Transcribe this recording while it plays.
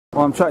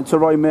Well, I'm chatting to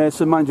Roy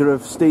Mason, manager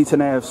of Steeton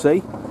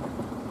AFC.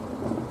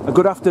 A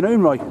good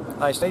afternoon, Roy.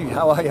 Hi Steve,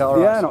 how are you? All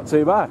right? Yeah, not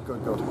too bad.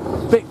 Good,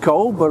 good. Bit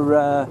cold,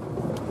 but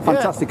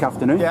fantastic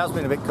afternoon. Yeah, it has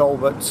been a bit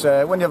cold,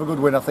 but when you have a good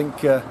win, I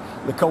think the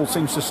cold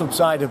seems to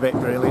subside a bit,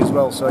 really, as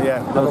well. So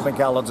yeah, I don't think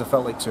our lads have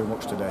felt it too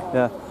much today.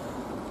 Yeah.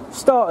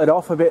 Started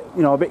off a bit,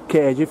 a bit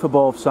cagey for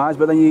both sides,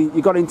 but then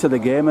you got into the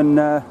game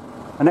and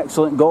an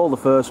excellent goal, the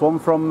first one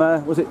from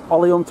was it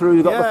Ollie Hunter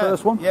who got the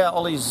first one? Yeah,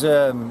 Ollie's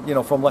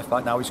from left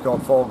back now. He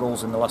scored 4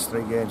 goals in the last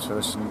 3 games for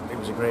us, and it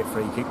was a great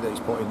free kick that he's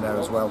put in there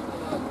as well.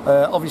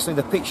 Obviously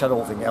the pitch I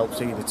don't think helps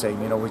either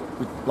team. We'd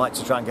like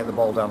to try and get the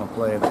ball down and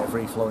play a bit of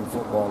free flowing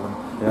football,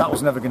 and that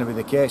was never going to be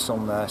the case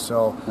on there.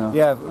 So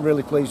yeah,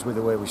 really pleased with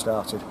the way we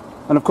started.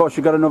 And of course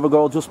you got another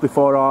goal just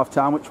before half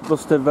time, which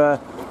must have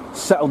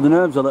settled the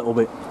nerves a little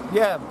bit.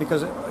 Yeah,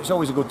 because it's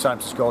always a good time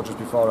to score just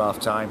before half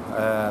time.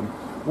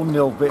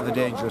 1-0, bit of a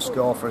dangerous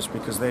score for us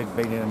because they'd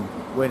been in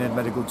and Wayne had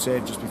made a good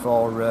save just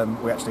before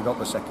we actually got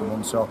the second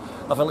one. So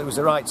I felt it was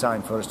the right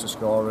time for us to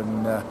score,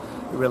 and it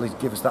really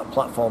gave us that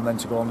platform then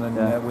to go on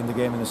and win the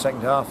game in the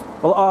second half.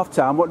 Well, at half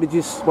time, what did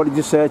you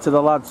say to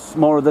the lads?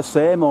 More of the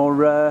same,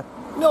 or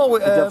no?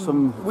 Did you have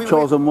some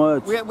chosen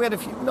words? We had a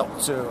few.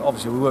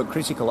 Obviously, we weren't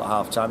critical at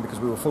half time because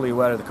we were fully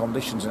aware of the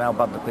conditions and how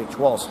bad the pitch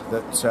was.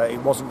 That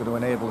it wasn't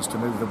going to enable us to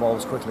move the ball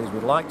as quickly as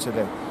we'd like to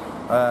do.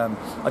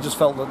 I just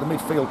felt that the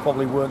midfield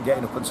probably weren't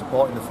getting up and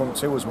supporting the front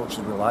two as much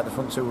as we like. The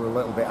front two were a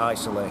little bit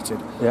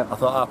isolated. Yeah. I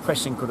thought our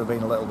pressing could have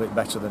been a little bit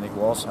better than it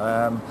was.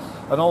 And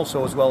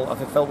also as well, I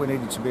felt we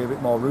needed to be a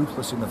bit more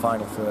ruthless in the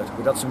final third.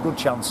 We'd had some good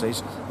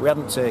chances, we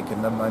hadn't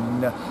taken them,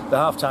 and the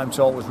half-time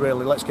talk was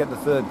really, let's get the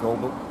third goal,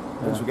 but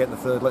once we get the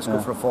third, let's go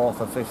for a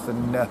fourth or fifth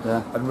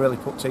and really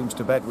put teams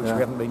to bed, which we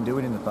haven't been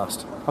doing in the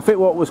past. I think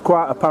what was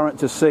quite apparent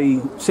to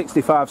see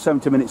 65,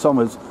 70 minutes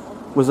onwards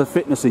was the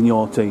fitness in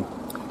your team.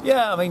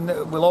 Yeah, I mean,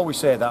 we'll always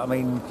say that. I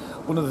mean,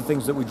 one of the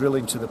things that we drill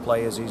into the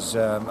players is,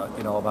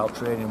 about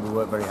training. We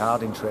work very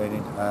hard in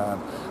training.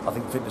 I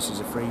think fitness is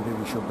a freebie.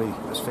 We should be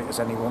as fit as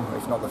anyone,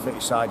 if not the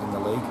fittest side in the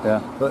league.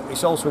 Yeah. But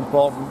it's also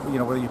important,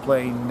 whether you're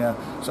playing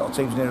sort of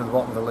teams near the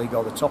bottom of the league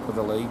or the top of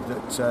the league,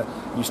 that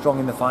you're strong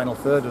in the final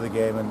third of the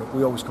game, and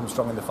we always come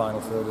strong in the final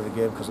third of the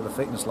game because of the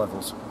fitness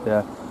levels.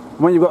 Yeah.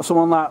 When you've got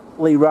someone like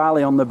Lee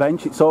Riley on the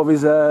bench, it's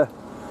always a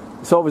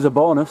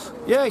bonus.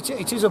 Yeah,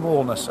 it is a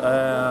bonus.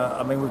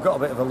 I mean, we've got a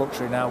bit of a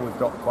luxury now. We've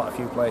got quite a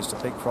few players to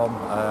pick from.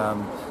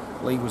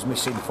 Lee was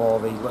missing for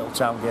the Little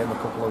Town game a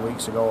couple of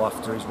weeks ago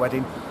after his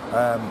wedding.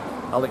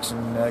 Alex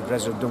and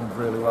Grez have done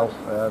really well,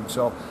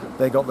 so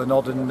they got the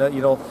nod, and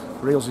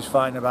Reels is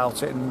fine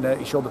about it, and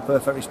he showed the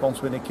perfect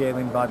response when he came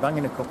in by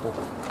banging a couple.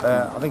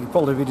 I think he'd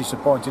probably be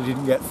disappointed he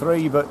didn't get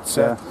 3, but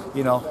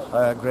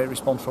great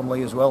response from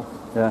Lee as well.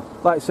 Yeah,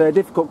 like I say,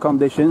 difficult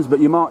conditions,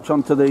 but you march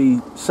on to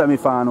the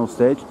semi-final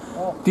stage.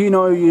 Do you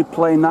know you're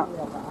playing that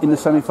in the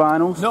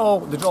semi-finals? No,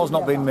 the draw's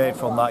not been made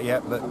from that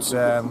yet, but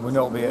we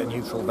know it'll be at a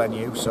neutral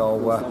venue, so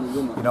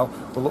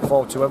we'll look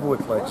forward to whoever we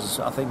play,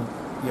 because I think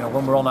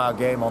when we're on our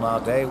game on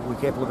our day, we're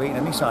capable of beating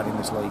any side in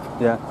this league.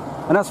 Yeah,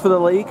 and as for the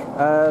league,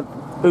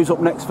 who's up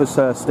next for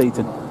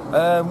Steeton?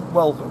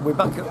 Well, we're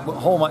back at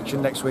home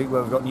action next week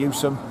where we've got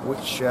Newsom,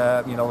 which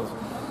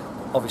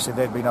obviously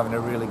they've been having a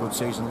really good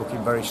season,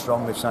 looking very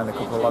strong. They've signed a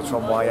couple of lads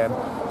from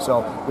YM,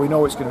 so we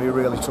know it's going to be a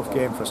really tough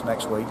game for us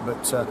next week.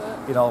 But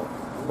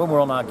when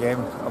we're on our game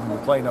and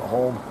we're playing at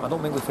home, I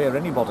don't think we fear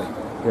anybody.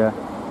 Yeah.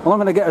 Well, I'm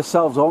going to get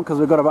ourselves on because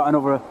we've got about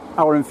another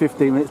hour and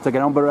 15 minutes to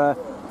get on. But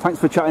thanks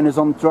for chatting us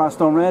on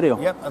Drystone Radio.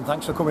 Yep, and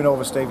thanks for coming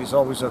over, Steve. It's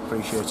always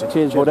appreciated.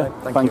 Cheers, buddy.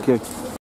 Thank you.